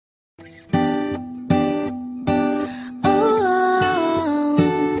Oh,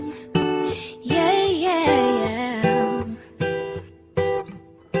 yeah, yeah, yeah.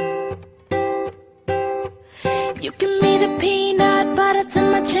 You give me the peanut butter to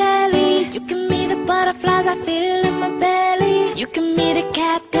my jelly. You give me the butterflies I feel in my belly. You give me the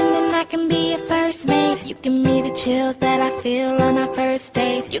captain and I can be your first mate. You give me the chills that I feel on our first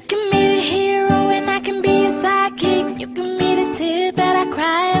date. You give me the hero and I can be your sidekick. You give me the tears that I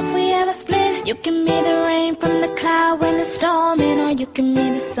cry if we ever split. You give me the rain from the cloud when it's storming, or you give me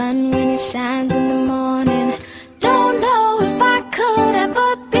the sun when it shines in the morning. Don't know if I could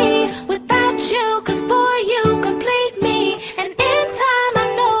ever be without you, 'cause boy, you complete me. And in time I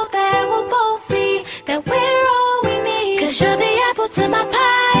know that we'll both see that we're all we need. 'Cause you're the apple to my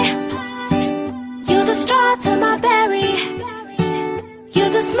pie, you're the straw to my berry,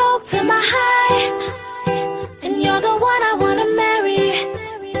 you're the smoke to my high, and you're the one I wanna marry.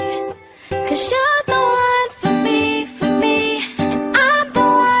 'Cause you're the one for me, and I'm the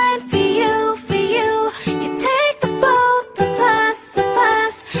one for you, for you. You take the both of us,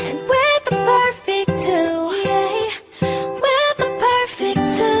 and we're the perfect two. Yeah, we're the perfect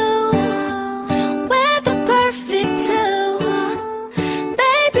two. We're the perfect two.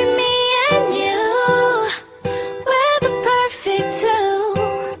 Baby, me and you, we're the perfect two.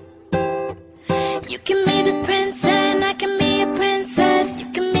 You give me the prince and I can be a princess. You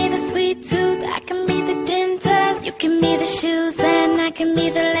give me the sweet tooth, I can be the dentist. You give me the shoes and I can be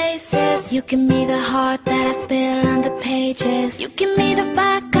the laces. You give me the heart that I spill on the pages. You give me the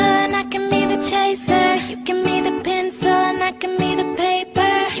vodka and I can be the chaser. You give me the pencil and I can be the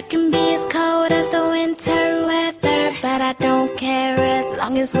paper. You can be as cold as the winter weather, but I don't care as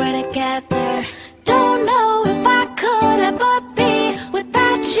long as we're together. Don't know if I could ever be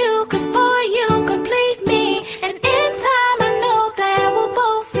without you, 'cause boy, you complete me. And in time I know that we'll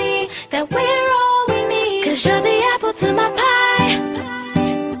both see that we're all we need. 'Cause you're the apple to my pie,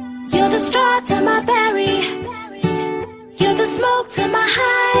 you're the straw to my berry, you're the smoke to my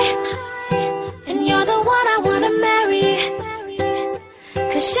high, and you're the one I wanna marry.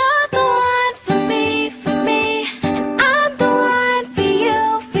 'Cause you're the one for me, and I'm the one for you,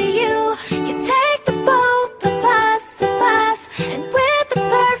 for you. You take the both of us, and we're the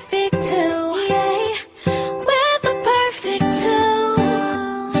perfect two. Yeah, we're the perfect two.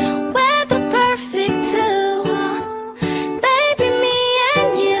 We're the perfect two. Baby, me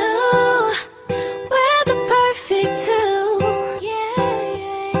and you, we're the perfect two.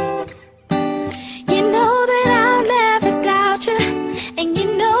 Yeah. You know that I'll never doubt you, and you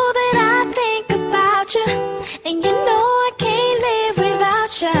know that I think about you, and you know I can't live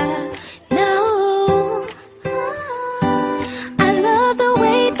without you. No, I love the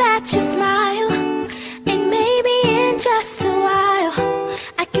way that you smile, and maybe in just a while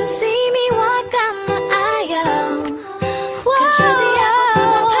I can see me walk down the aisle. 'Cause you're the apple to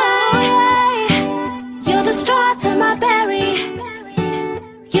my pie, you're the straw to my berry,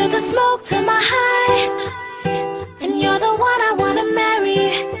 you're the smoke to my high, and you're the one I wanna marry.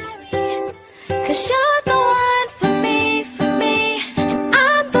 'Cause you're